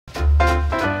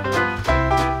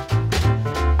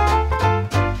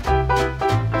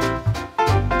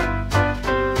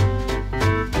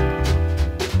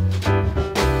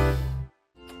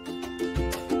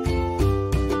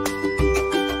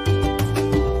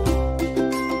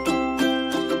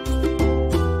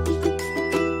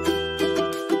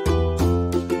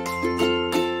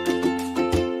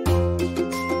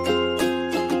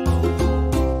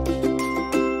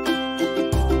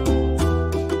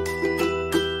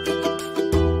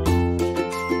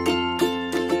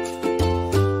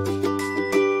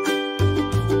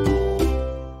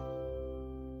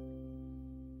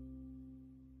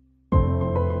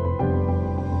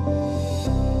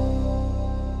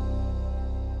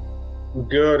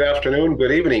Good afternoon,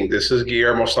 good evening. This is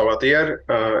Guillermo Sabatier.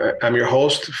 I'm your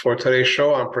host for today's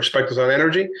show on Perspectives on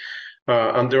Energy.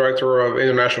 I'm Director of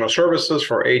International Services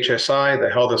for HSI, the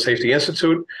Health and Safety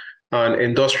Institute, on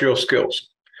industrial skills.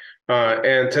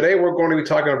 And today we're going to be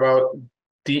talking about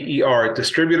DER,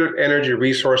 Distributed Energy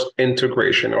Resource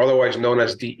Integration, otherwise known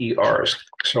as DERs.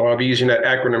 So I'll be using that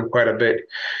acronym quite a bit.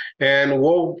 And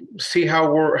we'll see how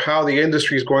the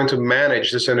industry is going to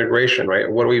manage this integration,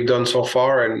 right? What we've done so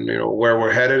far, and where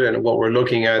we're headed, and what we're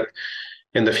looking at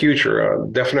in the future.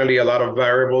 Definitely a lot of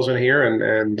variables in here,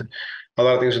 and a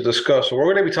lot of things to discuss. So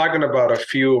we're going to be talking about a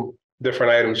few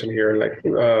different items in here. Like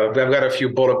I've got a few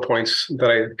bullet points that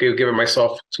I given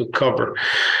myself to cover.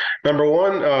 Number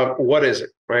one, what is it?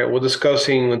 Right, we're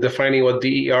discussing defining what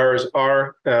DERs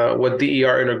are, what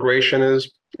DER integration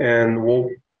is, and we'll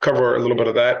cover a little bit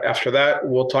of that. After that,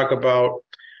 we'll talk about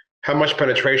how much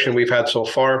penetration we've had so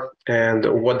far and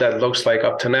what that looks like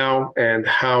up to now, and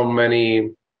how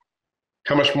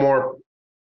much more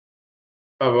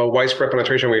of a widespread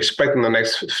penetration we expect in the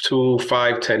next 2,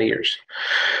 5, 10 years.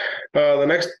 The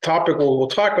next topic we'll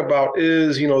talk about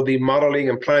is, the modeling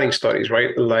and planning studies,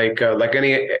 right? Like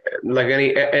any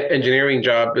engineering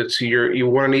job,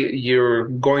 you're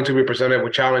going to be presented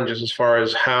with challenges as far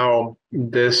as how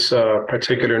this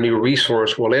particular new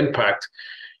resource will impact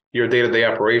your day-to-day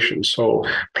operations. So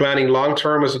planning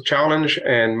long-term is a challenge,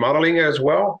 and modeling it as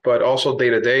well, but also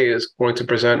day-to-day is going to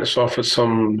present itself with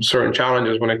some certain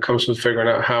challenges when it comes to figuring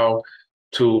out how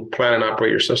to plan and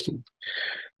operate your system.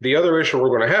 The other issue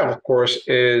we're going to have, of course,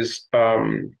 is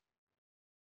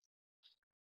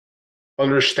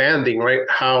understanding, right,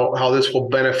 how this will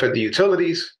benefit the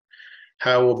utilities,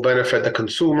 how it will benefit the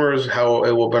consumers, how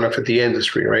it will benefit the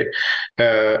industry, right?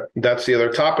 That's the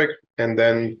other topic. And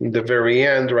then the very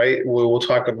end, right, we will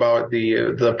talk about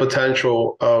the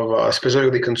potential of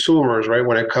specifically consumers, right,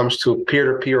 when it comes to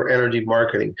peer-to-peer energy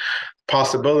marketing,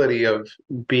 possibility of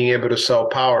being able to sell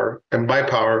power and buy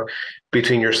power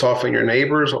between yourself and your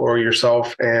neighbors, or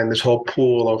yourself and this whole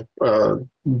pool of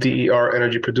DER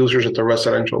energy producers at the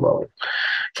residential level.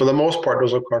 For the most part,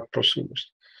 those are called prosumers.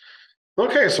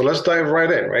 Okay, so let's dive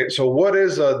right in, right? So what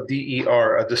is a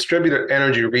DER, a distributed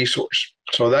energy resource?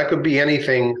 So that could be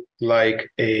anything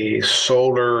like a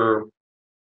solar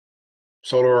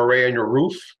array on your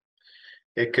roof.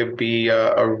 It could be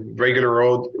a regular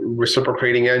old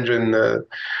reciprocating engine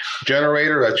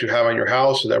generator that you have on your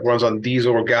house that runs on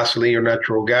diesel or gasoline or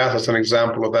natural gas. That's an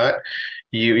example of that.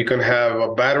 You can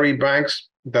have battery banks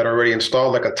that are already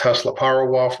installed, like a Tesla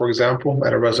Powerwall, for example,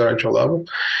 at a residential level.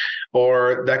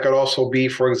 Or that could also be,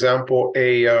 for example,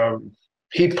 a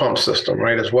heat pump system,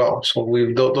 right, as well. So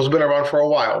those have been around for a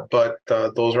while, but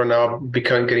those are now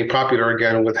getting popular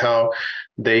again with how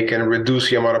they can reduce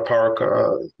the amount of power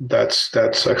that's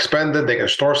expended. They can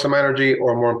store some energy,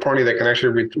 or more importantly, they can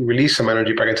actually release some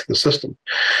energy back into the system.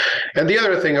 And the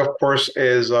other thing, of course,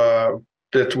 is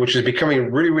which is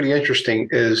becoming really, really interesting,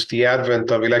 is the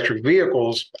advent of electric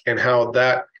vehicles and how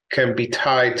that can be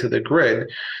tied to the grid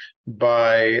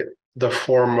by the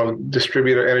form of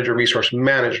distributed energy resource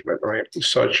management, right?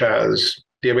 Such as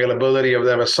the availability of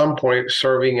them at some point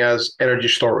serving as energy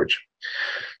storage.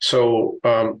 So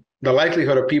the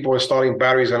likelihood of people installing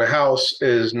batteries in a house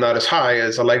is not as high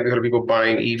as the likelihood of people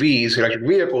buying EVs, electric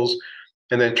vehicles,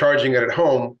 and then charging it at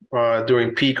home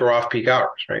during peak or off-peak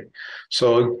hours, right?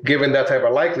 So given that type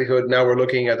of likelihood, now we're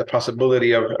looking at the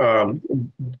possibility of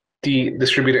the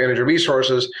distributed energy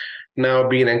resources now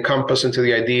being encompassed into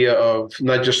the idea of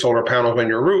not just solar panels on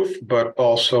your roof, but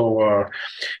also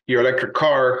your electric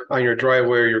car on your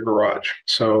driveway or your garage.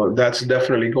 So that's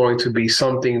definitely going to be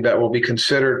something that will be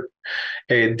considered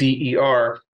a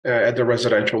DER at the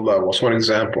residential level. So an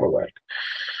example of that.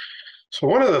 So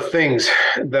one of the things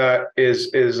that is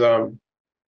the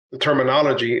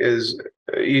terminology is,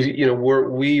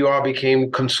 we all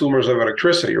became consumers of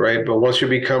electricity, right? But once you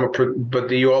become but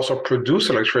you also produce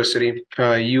electricity,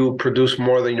 you produce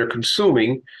more than you're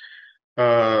consuming.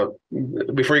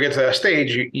 Before you get to that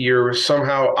stage, you're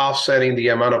somehow offsetting the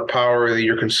amount of power that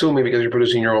you're consuming because you're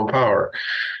producing your own power.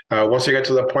 Once you get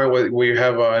to the point where you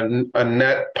have a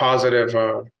net positive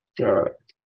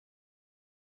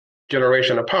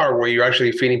generation of power, where you're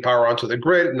actually feeding power onto the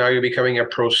grid, now you're becoming a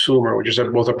prosumer, which is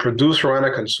both a producer and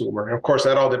a consumer. And of course,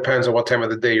 that all depends on what time of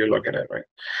the day you're looking at, right?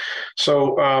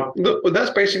 So that's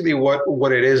basically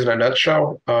what it is in a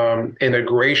nutshell.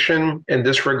 Integration in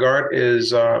this regard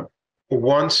is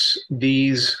once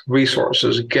these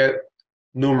resources get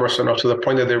numerous enough to the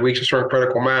point that they reach a certain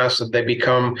critical mass, that they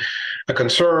become a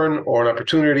concern or an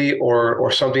opportunity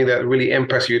or something that really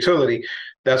impacts the utility,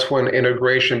 that's when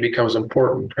integration becomes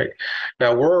important, right?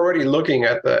 Now we're already looking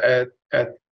at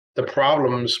the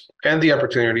problems and the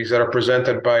opportunities that are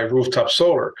presented by rooftop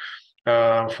solar.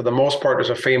 For the most part, there's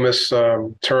a famous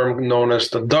term known as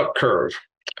the duck curve,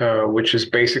 which is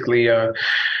basically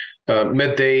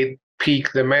midday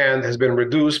peak demand has been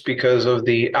reduced because of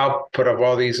the output of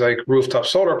all these like rooftop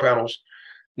solar panels.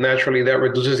 Naturally, that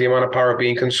reduces the amount of power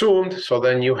being consumed. So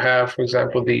then you have, for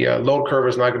example, the load curve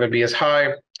is not going to be as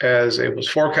high as it was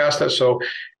forecasted. So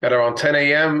at around 10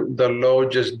 a.m., the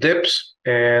load just dips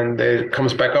and it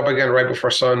comes back up again right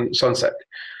before sunset.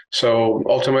 So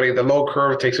ultimately, the load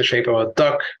curve takes the shape of a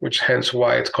duck, which hence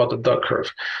why it's called the duck curve.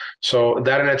 So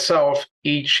that in itself,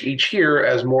 each year,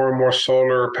 as more and more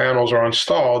solar panels are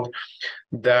installed,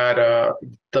 that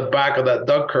the back of that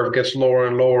duck curve gets lower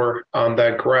and lower on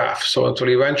that graph. So until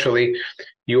eventually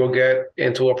you will get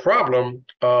into a problem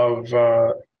of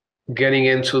getting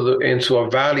into a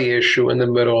valley issue in the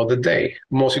middle of the day.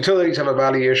 Most utilities have a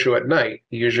valley issue at night,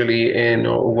 usually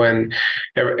when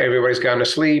everybody's gone to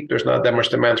sleep. There's not that much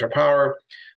demand for power.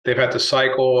 They've had to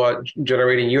cycle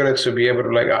generating units to be able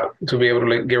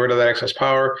to get rid of that excess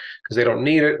power because they don't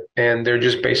need it, and they're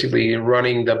just basically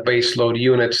running the base load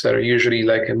units that are usually,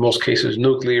 like in most cases,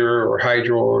 nuclear or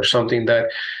hydro or something that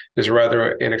is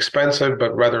rather inexpensive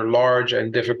but rather large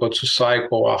and difficult to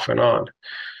cycle off and on.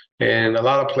 And a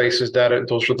lot of places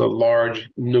those are the large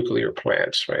nuclear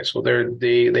plants, right? So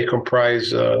they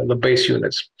comprise the base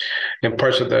units. In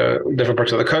different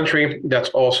parts of the country, that's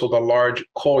also the large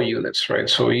coal units, right?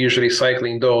 So usually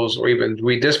cycling those or even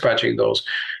redispatching those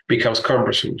becomes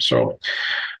cumbersome. So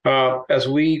as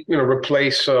we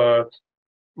replace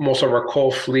most of our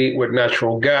coal fleet with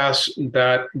natural gas,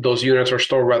 that those units are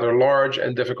still rather large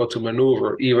and difficult to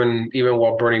maneuver, even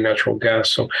while burning natural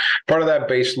gas. So part of that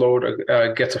base load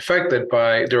gets affected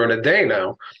during the day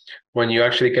now, when you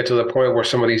actually get to the point where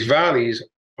some of these valleys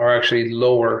are actually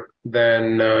lower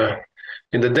than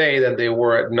in the day than they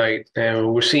were at night.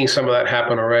 And we're seeing some of that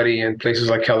happen already in places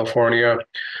like California,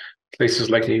 places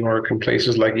like New York, and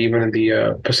places like even in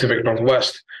the Pacific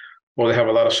Northwest, where they have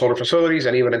a lot of solar facilities,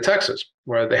 and even in Texas,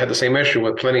 where they had the same issue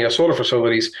with plenty of solar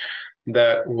facilities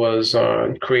that was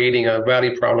creating a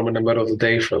valley problem in the middle of the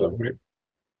day for them. Right?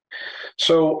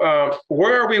 So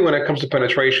where are we when it comes to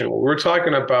penetration? Well, we're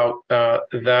talking about how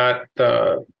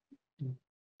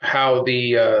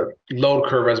the load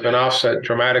curve has been offset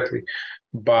dramatically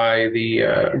by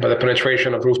the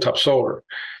penetration of rooftop solar.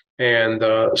 And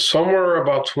somewhere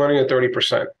about 20 or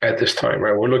 30% at this time,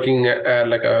 right? We're looking at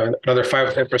like another 5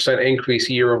 or 10% increase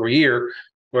year over year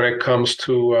when it comes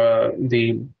to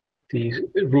the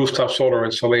rooftop solar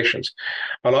installations.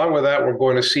 Along with that, we're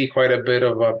going to see quite a bit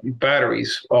of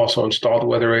batteries also installed,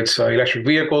 whether it's electric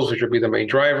vehicles, which would be the main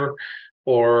driver,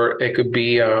 or it could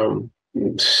be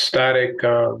static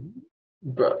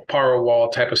power wall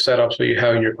type of setups that you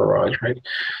have in your garage, right?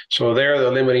 So there, the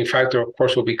limiting factor, of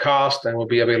course, will be cost and will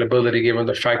be availability, given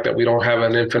the fact that we don't have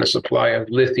an infinite supply of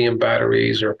lithium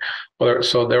batteries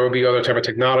so there will be other type of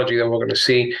technology that we're going to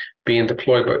see being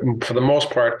deployed. But for the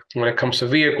most part, when it comes to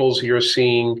vehicles, you're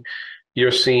seeing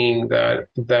that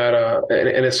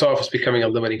in itself is becoming a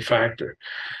limiting factor.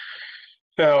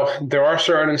 Now, there are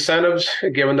certain incentives,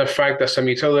 given the fact that some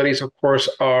utilities, of course,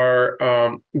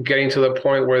 are getting to the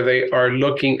point where they are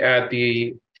looking at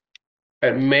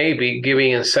maybe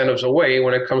giving incentives away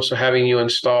when it comes to having you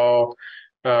install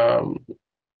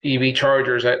EV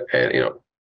chargers at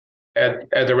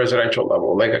the residential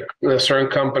level. Like certain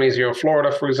companies here in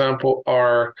Florida, for example,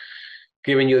 are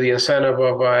giving you the incentive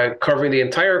of covering the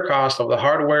entire cost of the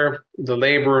hardware, the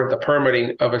labor, the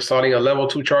permitting of installing a level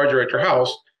 2 charger at your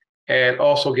house, and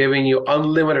also giving you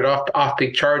unlimited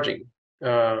off-peak charging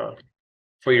for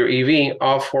your EV,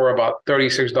 all for about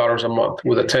 $36 a month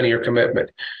with a 10-year commitment.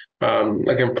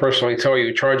 I can personally tell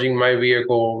you, charging my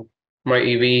vehicle, my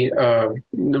EV,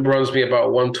 runs me about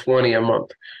 $120 a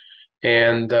month,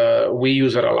 and we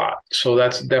use it a lot. So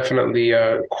that's definitely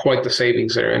quite the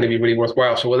savings there, and it'd be really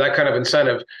worthwhile. So with that kind of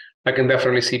incentive, I can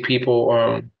definitely see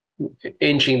people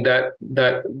inching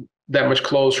that much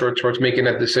closer towards making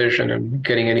that decision and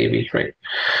getting an EV, right?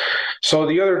 So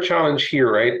the other challenge here,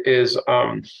 right, is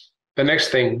the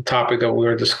next topic that we're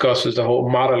going to discuss is the whole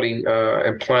modeling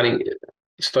and planning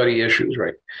study issues,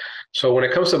 right? So when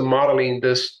it comes to modeling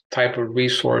this type of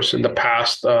resource in the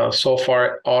past, so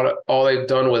far, all they've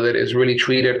done with it is really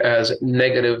treat it as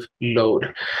negative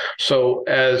load. So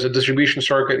as a distribution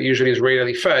circuit usually is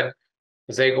radially fed,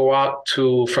 as they go out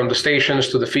from the stations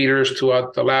to the feeders to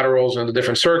out the laterals and the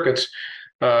different circuits,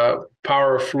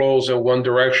 power flows in one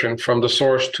direction from the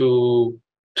source to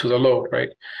to the load, right?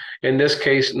 In this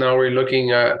case, now we're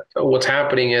looking at what's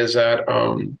happening is that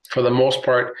for the most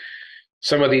part,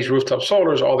 some of these rooftop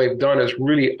solars, all they've done is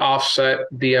really offset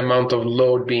the amount of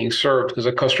load being served because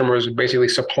the customer is basically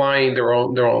supplying their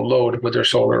own load with their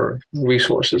solar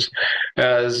resources.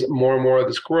 As more and more of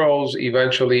this grows,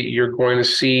 eventually you're going to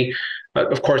see,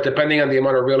 of course, depending on the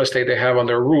amount of real estate they have on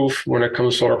their roof when it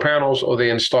comes to solar panels, or they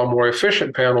install more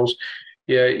efficient panels,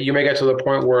 yeah, you may get to the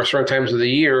point where certain times of the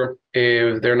year,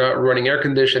 if they're not running air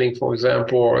conditioning, for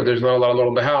example, or there's not a lot of load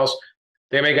in the house,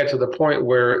 they may get to the point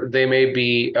where they may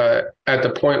be at the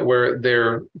point where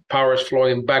their power is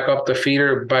flowing back up the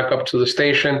feeder, back up to the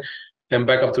station, and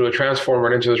back up through the transformer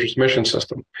and into the transmission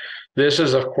system. This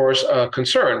is, of course, a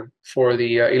concern for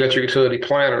the electric utility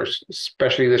planners,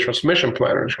 especially the transmission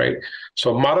planners, right?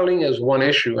 So modeling is one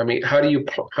issue. I mean, how do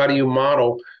you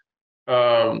model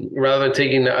rather than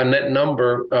taking a net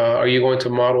number? Are you going to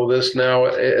model this now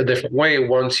a different way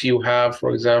once you have,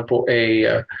 for example,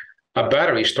 a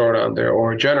battery stored on there,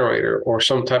 or a generator, or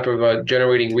some type of a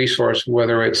generating resource,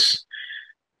 whether it's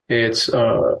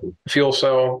fuel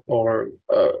cell or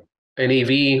an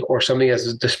EV or something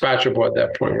that's dispatchable at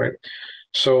that point, right?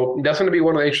 So that's going to be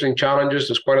one of the interesting challenges.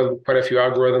 There's quite a few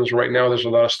algorithms right now. There's a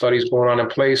lot of studies going on in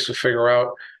place to figure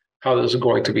out how this is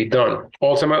going to be done.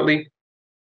 Ultimately,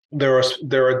 there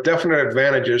are definite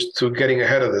advantages to getting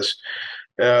ahead of this.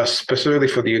 Specifically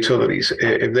for the utilities,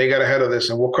 if they got ahead of this,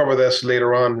 and we'll cover this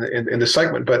later on in the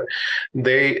segment, but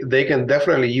they can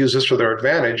definitely use this for their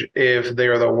advantage if they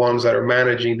are the ones that are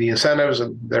managing the incentives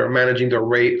and they're managing the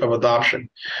rate of adoption.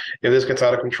 If this gets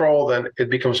out of control, then it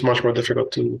becomes much more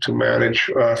difficult to manage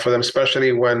for them,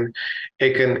 especially when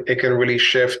it can really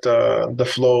shift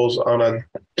the flows on a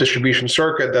distribution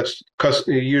circuit that's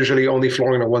usually only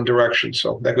flowing in one direction.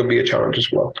 So that could be a challenge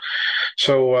as well.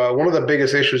 So one of the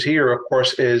biggest issues here, of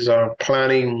course, is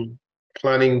planning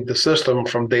the system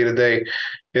from day to day.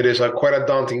 It is quite a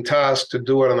daunting task to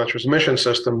do it on a transmission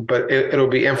system, but it'll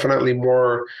be infinitely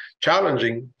more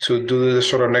challenging to do this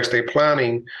sort of next day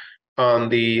planning on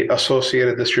the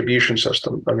associated distribution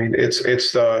system. I mean,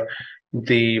 it'll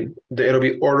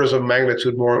be orders of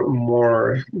magnitude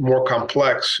more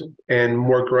complex and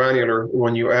more granular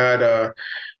when you add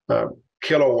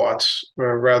kilowatts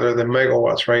rather than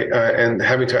megawatts, right? And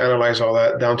having to analyze all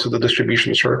that down to the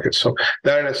distribution circuit. So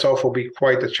that in itself will be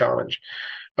quite the challenge.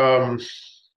 A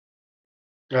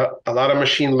lot of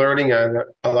machine learning and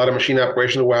a lot of machine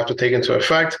operations will have to take into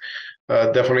effect.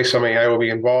 Definitely some AI will be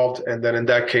involved. And then in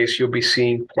that case, you'll be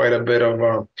seeing quite a bit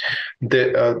of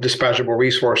dispatchable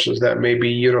resources that may be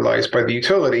utilized by the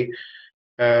utility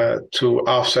to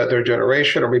offset their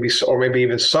generation, or maybe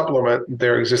even supplement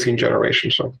their existing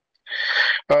generation.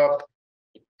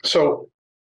 So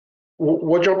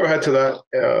we'll jump ahead to that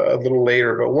a little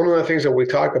later. But one of the things that we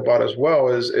talk about as well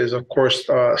is of course,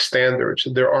 standards.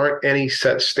 There aren't any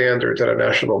set standards at a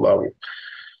national level.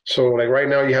 So like right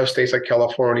now you have states like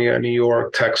California, New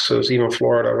York, Texas, even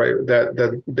Florida, right?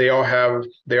 That they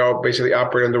all basically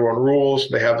operate on their own rules.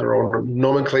 They have their own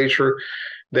nomenclature.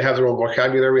 They have their own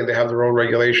vocabulary, and they have their own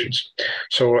regulations.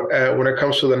 So when it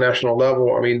comes to the national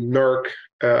level, I mean, NERC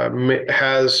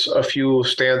has a few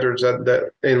standards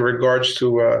that in regards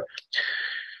to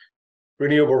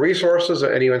renewable resources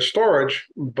and even storage.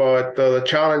 But the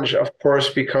challenge, of course,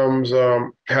 becomes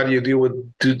how do you deal with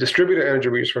distributed energy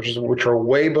resources, which are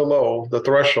way below the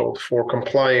threshold for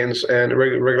compliance and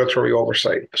regulatory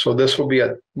oversight. So this will be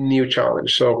a new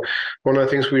challenge. So one of the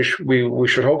things we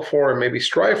should hope for and maybe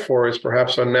strive for is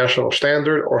perhaps a national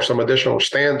standard or some additional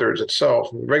standards itself,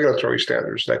 regulatory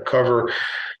standards that cover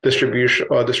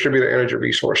distributed energy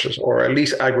resources, or at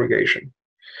least aggregation.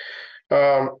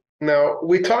 Now,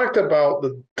 we talked about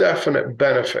the definite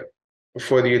benefit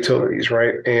for the utilities,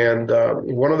 right? And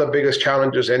one of the biggest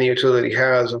challenges any utility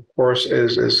has, of course,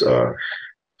 is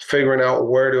figuring out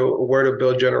where to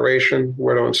build generation,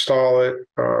 where to install it,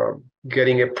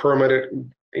 getting it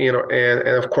permitted, and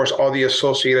of course, all the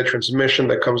associated transmission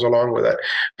that comes along with that.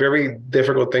 Very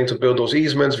difficult thing to build those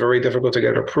easements, very difficult to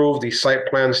get it approved. These site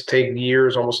plans take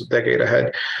years, almost a decade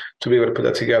ahead to be able to put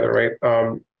that together,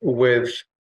 right? With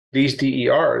these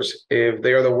DERs, if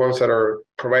they are the ones that are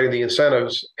providing the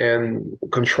incentives and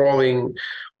controlling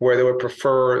where they would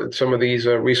prefer some of these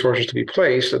resources to be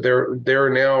placed, they're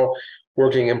now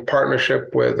working in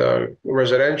partnership with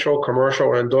residential, commercial,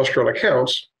 or industrial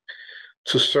accounts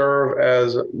to serve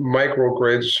as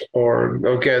microgrids, or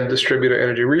again, distributed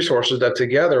energy resources that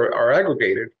together are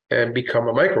aggregated and become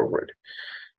a microgrid.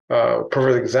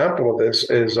 Perfect example of this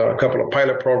is a couple of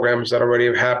pilot programs that already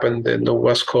have happened in the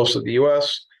west coast of the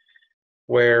U.S.,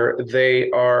 where they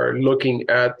are looking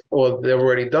at, well, they've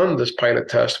already done this pilot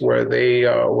test where they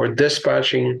were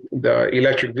dispatching the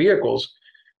electric vehicles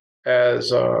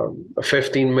as a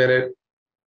 15-minute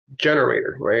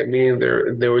generator, right? Meaning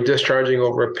they were discharging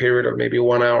over a period of maybe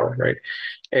 1 hour, right?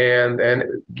 And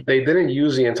they didn't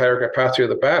use the entire capacity of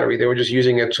the battery. They were just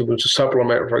using it to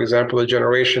supplement, for example, the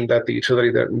generation that the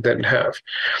utility didn't have.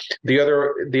 The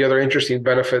other interesting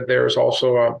benefit there is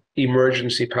also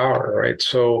emergency power, right?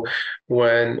 So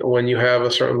when you have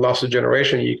a certain loss of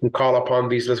generation, you can call upon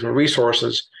these different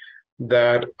resources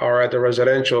that are at the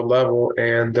residential level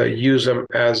and use them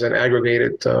as an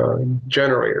aggregated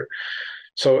generator.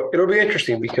 So it'll be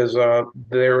interesting because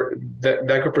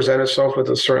that could present itself with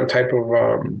a certain type of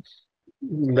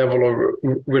level of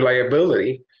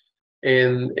reliability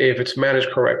in if it's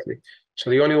managed correctly. So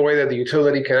the only way that the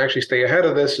utility can actually stay ahead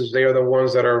of this is they are the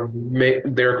ones that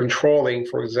they're controlling,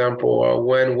 for example,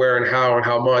 when, where, and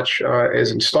how much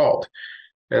is installed.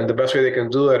 And the best way they can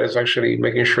do that is actually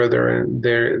making sure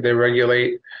they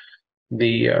regulate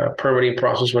the permitting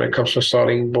process when it comes to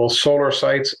installing both solar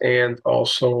sites and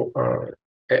also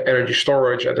energy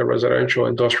storage at the residential,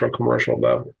 industrial, commercial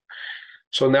level.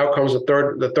 So now comes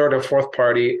the third and fourth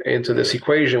party into this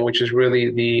equation, which is really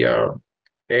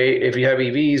if you have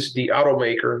EVs, the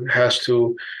automaker has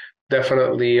to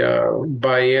definitely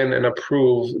buy in and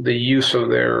approve the use of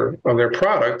their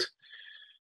product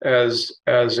as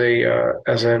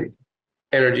an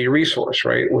energy resource,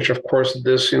 right? Which of course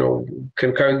this can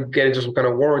kind of get into some kind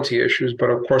of warranty issues, but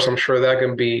of course I'm sure that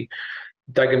can be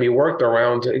worked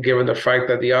around, given the fact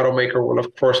that the automaker will,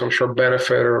 of course, I'm sure,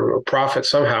 benefit or profit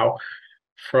somehow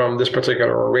from this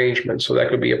particular arrangement. So that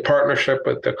could be a partnership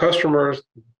with the customers,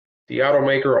 the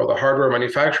automaker or the hardware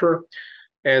manufacturer,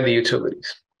 and the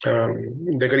utilities.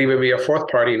 There could even be a fourth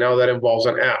party now that involves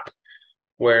an app,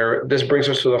 where this brings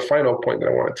us to the final point that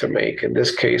I wanted to make in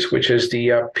this case, which is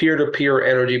the peer-to-peer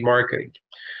energy marketing.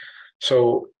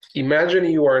 So imagine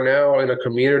you are now in a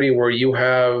community where you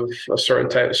have a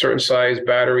certain size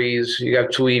batteries, you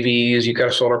got 2 EVs, you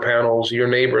got solar panels, your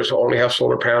neighbors only have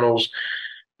solar panels.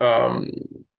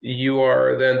 You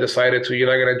are then decided you're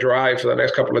not going to drive for the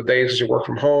next couple of days as you work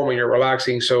from home and you're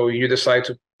relaxing. So you decide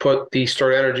to put the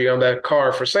stored energy on that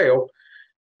car for sale,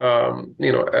 at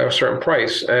a certain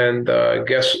price. And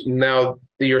guess now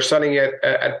you're selling it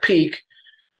at peak,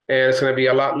 and it's going to be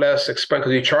a lot less expensive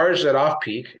because you charged it off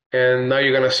peak, and now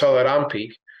you're going to sell it on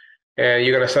peak, and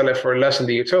you're going to sell it for less than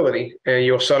the utility, and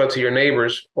you'll sell it to your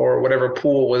neighbors or whatever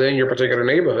pool within your particular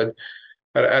neighborhood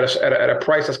at a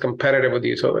price that's competitive with the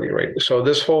utility, right? So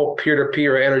this whole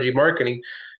peer-to-peer energy marketing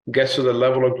gets to the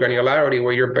level of granularity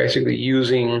where you're basically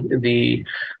using the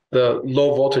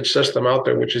low voltage system out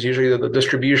there, which is usually the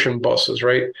distribution buses,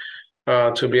 right?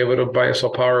 To be able to buy and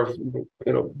sell power,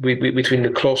 between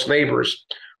the close neighbors,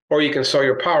 or you can sell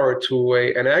your power to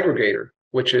an aggregator,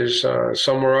 which is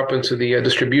somewhere up into the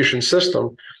distribution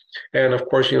system, and of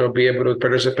course, be able to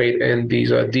participate in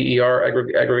these DER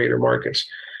aggregator markets.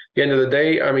 At the end of the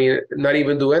day, I mean, not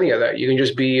even do any of that. You can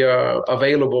just be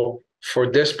available for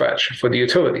dispatch for the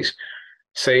utilities.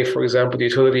 Say, for example, the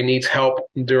utility needs help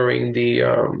during the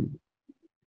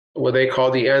what they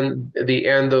call the end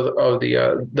of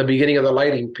the beginning of the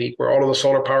lighting peak, where all of the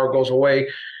solar power goes away,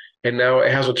 and now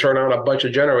it has to turn on a bunch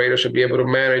of generators to be able to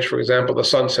manage, for example, the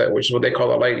sunset, which is what they call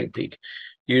the lighting peak.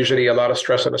 Usually a lot of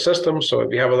stress on the system. So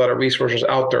if you have a lot of resources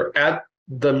out there at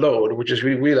the load, which is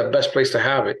really the best place to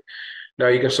have it, now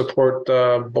you can support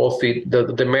both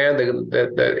the demand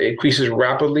that increases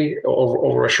rapidly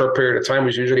over a short period of time,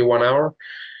 which is usually 1 hour.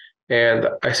 And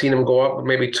I've seen them go up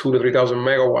maybe 2,000 to 3,000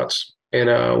 megawatts in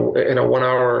a 1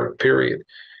 hour period,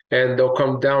 and they'll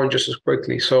come down just as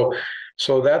quickly. So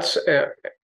that's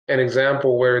an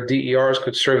example where DERs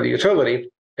could serve the utility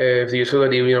if the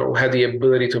utility had the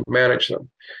ability to manage them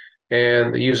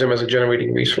and use them as a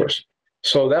generating resource.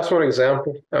 So that's one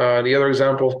example. The other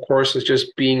example, of course, is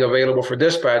just being available for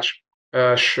dispatch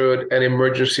should an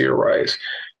emergency arise,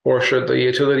 or should the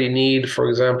utility need, for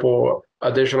example,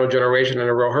 additional generation in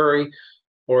a real hurry,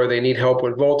 or they need help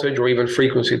with voltage or even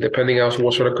frequency, depending on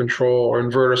what sort of control or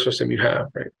inverter system you have,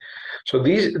 right? So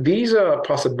these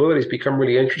possibilities become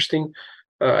really interesting.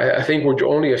 I think we're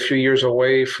only a few years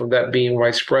away from that being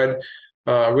widespread.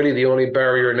 Really, the only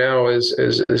barrier now is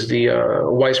the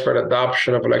widespread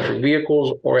adoption of electric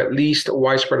vehicles, or at least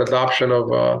widespread adoption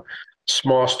of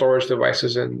small storage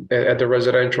devices at the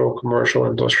residential, commercial,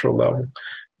 industrial level.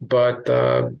 But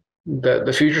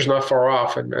the future is not far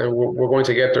off, and we're going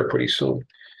to get there pretty soon.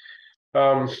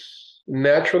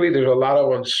 Naturally, there's a lot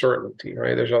of uncertainty,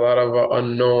 right? There's a lot of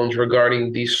unknowns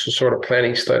regarding these sort of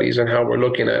planning studies and how we're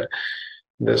looking at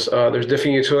There's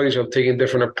different utilities are taking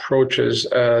different approaches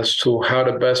as to how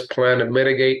to best plan and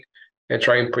mitigate and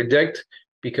try and predict,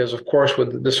 because of course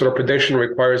with this sort of prediction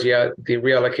requires the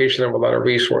reallocation of a lot of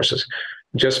resources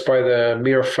just by the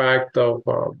mere fact of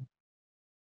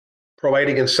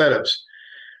providing incentives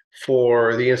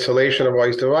for the installation of all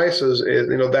these devices. Is,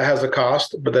 that has a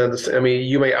cost, but then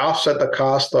you may offset the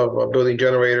cost of building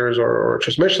generators or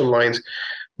transmission lines,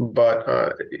 but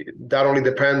that only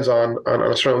depends on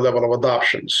a certain level of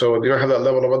adoption. So if you don't have that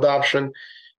level of adoption,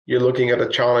 you're looking at a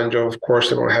challenge of course,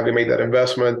 having made that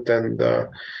investment,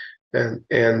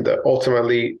 and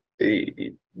ultimately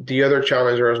the other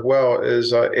challenge there as well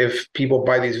is if people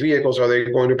buy these vehicles, are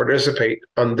they going to participate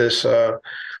on this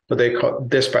what they call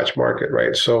dispatch market,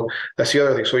 right? So that's the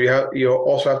other thing. So you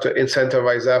also have to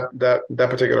incentivize that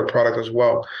particular product as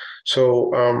well.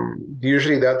 So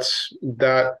usually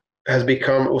that has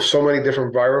become with so many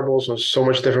different variables and so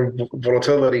much different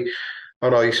volatility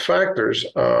on all these factors.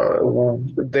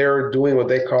 They're doing what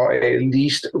they call a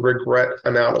least regret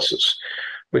analysis,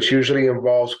 which usually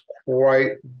involves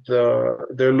quite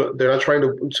they're not trying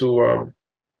to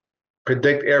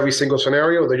predict every single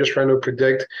scenario. They're just trying to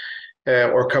predict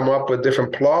or come up with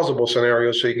different plausible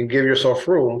scenarios so you can give yourself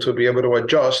room to be able to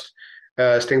adjust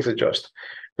as things adjust.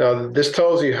 Now, this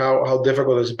tells you how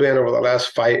difficult it's been over the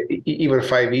last 5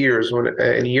 years when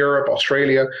in Europe,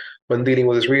 Australia, when dealing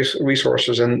with these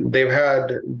resources, and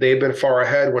they've been far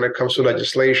ahead when it comes to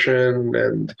legislation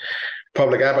and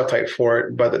public appetite for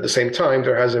it. But at the same time,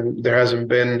 there hasn't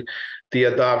been the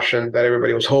adoption that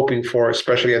everybody was hoping for,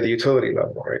 especially at the utility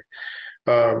level, right?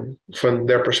 From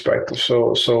their perspective.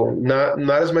 So not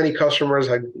as many customers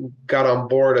had got on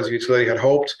board as the utility had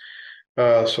hoped.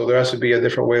 So there has to be a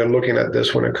different way of looking at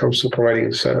this when it comes to providing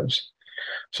incentives.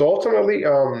 So ultimately,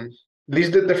 these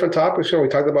different topics, we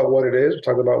talked about what it is, we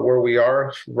talked about where we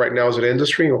are right now as an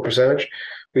industry or percentage.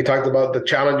 We talked about the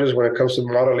challenges when it comes to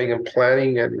modeling and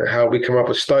planning and how we come up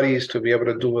with studies to be able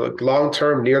to do a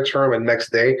long-term, near-term, and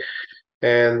next day.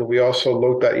 And we also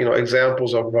looked at,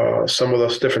 examples of some of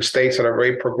those different states that are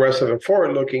very progressive and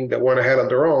forward-looking that went ahead on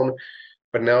their own,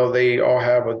 but now they all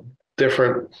have a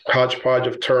different hodgepodge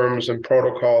of terms and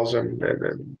protocols and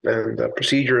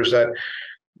procedures that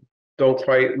don't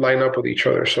quite line up with each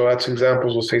other. So that's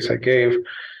examples of states I gave.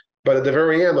 But at the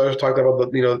very end, I just talked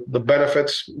about the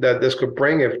benefits that this could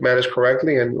bring if managed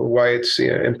correctly, and why it's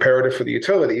imperative for the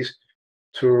utilities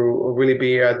to really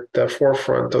be at the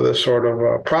forefront of this sort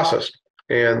of process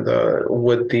and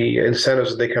with the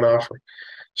incentives that they can offer.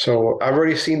 So I've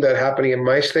already seen that happening in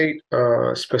my state,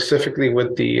 specifically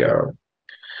with the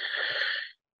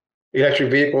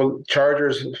electric vehicle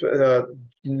chargers,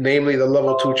 namely the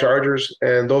level 2 chargers,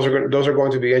 and those are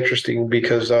going to be interesting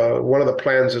because one of the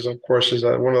plans is, of course, is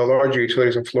that one of the larger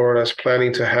utilities in Florida is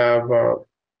planning to have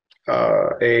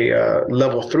a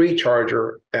level 3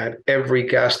 charger at every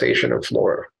gas station in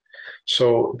Florida.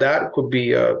 So that could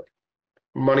be a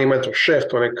monumental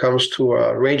shift when it comes to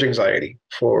range anxiety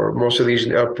for most of these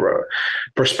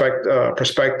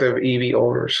prospective EV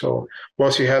owners. So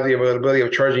once you have the availability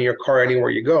of charging your car anywhere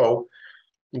you go,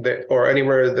 or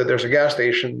anywhere that there's a gas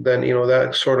station, then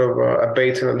that sort of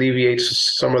abates and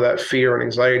alleviates some of that fear and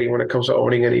anxiety when it comes to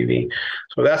owning an EV.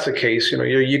 So that's the case.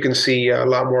 You can see a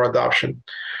lot more adoption.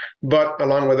 But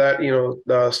along with that,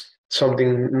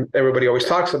 something everybody always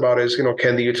talks about is,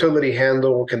 can the utility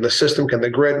handle, can the system, can the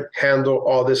grid handle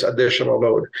all this additional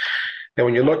load? And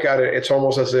when you look at it, it's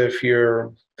almost as if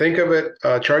think of it,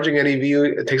 charging an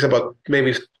EV, it takes about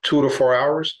maybe 2 to 4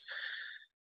 hours.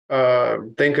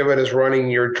 Think of it as running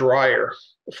your dryer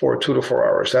for 2 to 4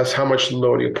 hours. That's how much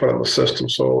load you put on the system.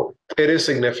 So it is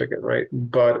significant, right?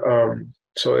 But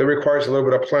so it requires a little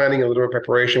bit of planning, a little bit of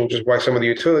preparation, which is why some of the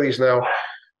utilities now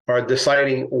are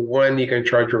deciding when you can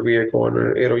charge your vehicle,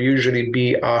 and it'll usually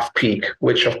be off peak,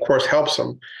 which of course helps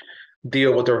them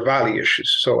deal with their valley issues.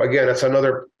 So again, that's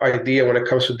another idea when it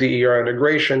comes to DER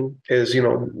integration is,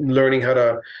 learning how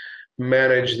to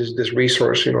manage this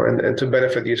resource, and to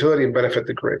benefit the utility and benefit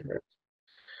the grid. Right?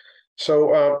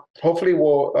 So hopefully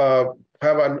we'll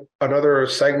have another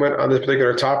segment on this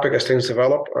particular topic as things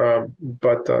develop.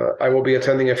 But I will be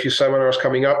attending a few seminars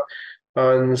coming up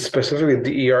on specifically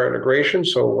DER integration.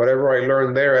 So whatever I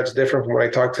learned there that's different from what I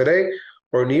talked today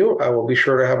or new, I will be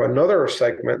sure to have another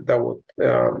segment that will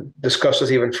discuss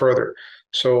this even further.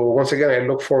 So once again, I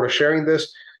look forward to sharing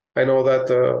this. I know that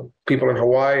the people in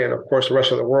Hawaii and of course the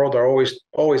rest of the world are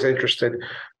always interested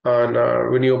on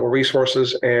renewable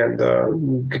resources and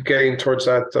getting towards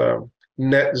that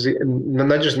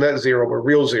not just net zero, but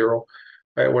real zero,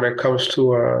 right, when it comes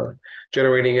to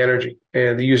generating energy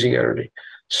and using energy.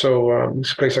 So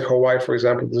this place like Hawaii, for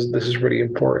example, this is really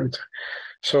important.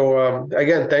 So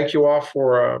again, thank you all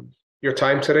for your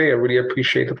time today. I really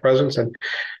appreciate the presence,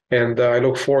 and I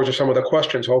look forward to some of the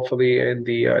questions, hopefully in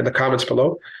the comments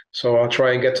below. So I'll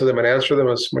try and get to them and answer them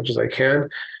as much as I can.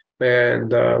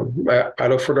 And I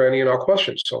look forward to any and all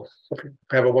questions. So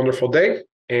have a wonderful day.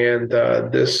 And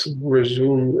this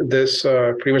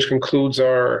pretty much concludes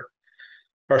our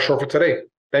show for today.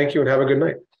 Thank you and have a good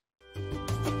night.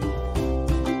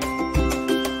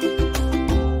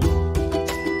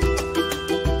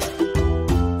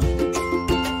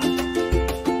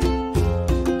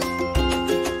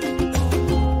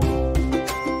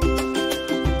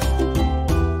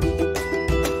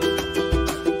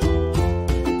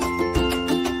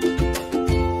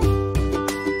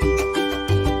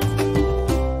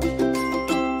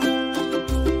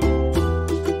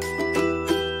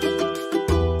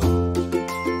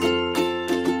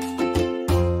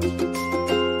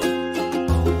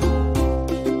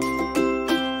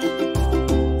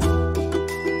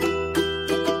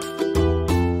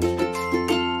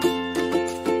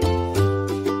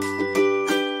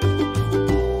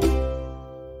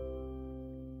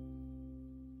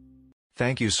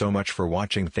 Thank you so much for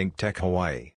watching ThinkTech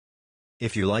Hawaii.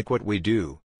 If you like what we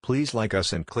do, please like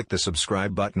us and click the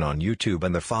subscribe button on YouTube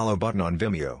and the follow button on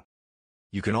Vimeo.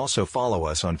 You can also follow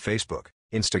us on Facebook,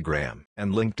 Instagram,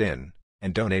 and LinkedIn,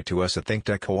 and donate to us at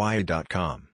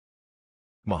thinktechhawaii.com.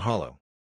 Mahalo.